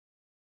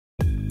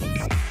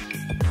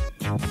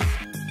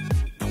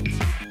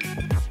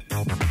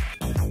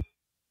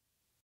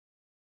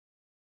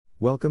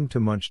Welcome to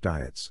Munch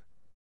Diets.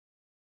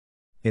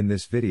 In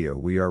this video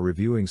we are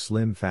reviewing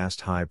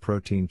SlimFast High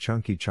Protein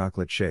Chunky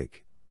Chocolate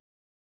Shake.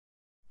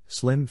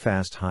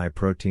 SlimFast High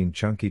Protein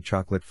Chunky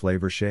Chocolate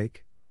Flavor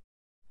Shake.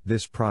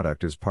 This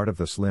product is part of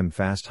the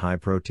SlimFast High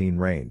Protein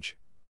range.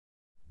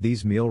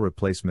 These meal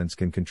replacements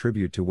can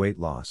contribute to weight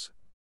loss.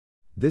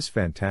 This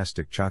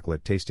fantastic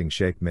chocolate tasting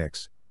shake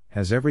mix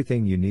has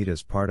everything you need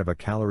as part of a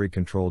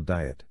calorie-controlled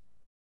diet.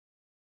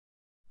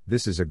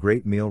 This is a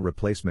great meal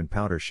replacement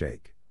powder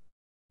shake.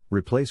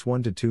 Replace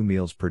 1 to 2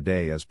 meals per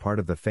day as part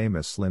of the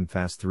famous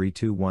SlimFast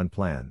 3-2-1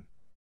 plan.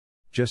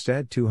 Just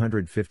add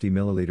 250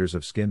 milliliters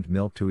of skimmed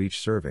milk to each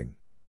serving.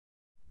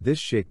 This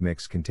shake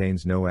mix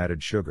contains no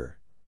added sugar.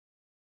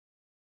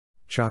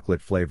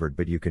 Chocolate flavored,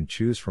 but you can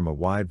choose from a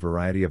wide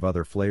variety of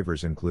other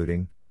flavors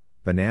including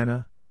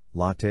banana,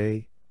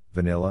 latte,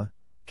 vanilla,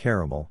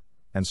 caramel,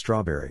 and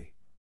strawberry.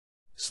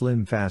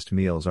 SlimFast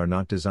meals are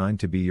not designed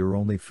to be your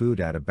only food.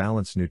 Add a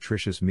balanced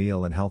nutritious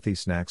meal and healthy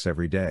snacks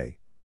every day.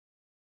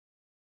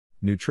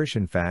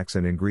 Nutrition facts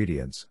and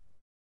ingredients.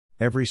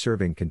 Every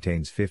serving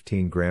contains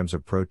 15 grams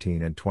of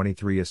protein and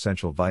 23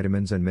 essential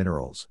vitamins and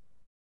minerals.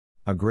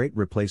 A great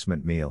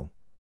replacement meal.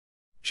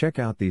 Check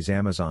out these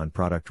Amazon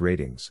product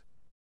ratings.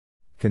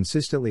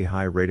 Consistently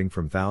high rating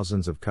from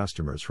thousands of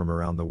customers from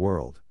around the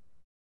world.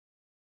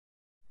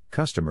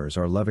 Customers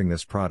are loving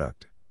this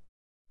product.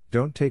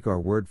 Don't take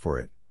our word for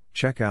it,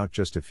 check out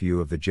just a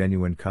few of the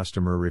genuine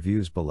customer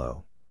reviews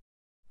below.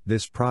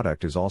 This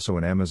product is also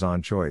an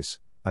Amazon choice,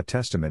 a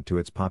testament to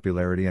its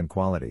popularity and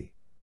quality.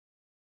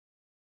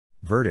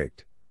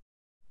 Verdict.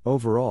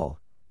 Overall,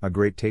 a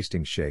great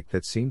tasting shake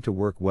that seemed to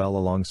work well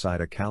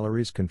alongside a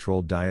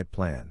calories-controlled diet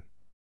plan.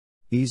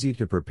 Easy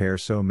to prepare,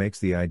 so makes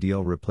the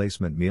ideal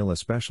replacement meal,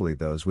 especially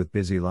those with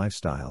busy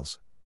lifestyles.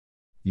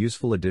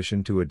 Useful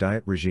addition to a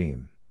diet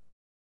regime.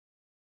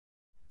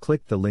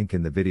 Click the link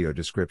in the video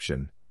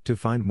description to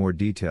find more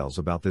details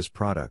about this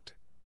product.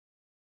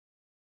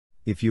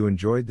 If you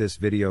enjoyed this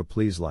video,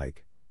 please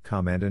like,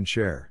 comment and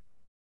share.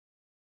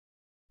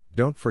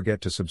 Don't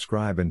forget to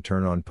subscribe and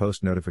turn on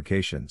post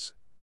notifications.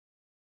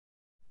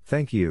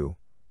 Thank you.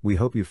 We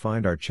hope you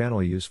find our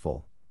channel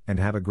useful, and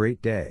have a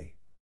great day.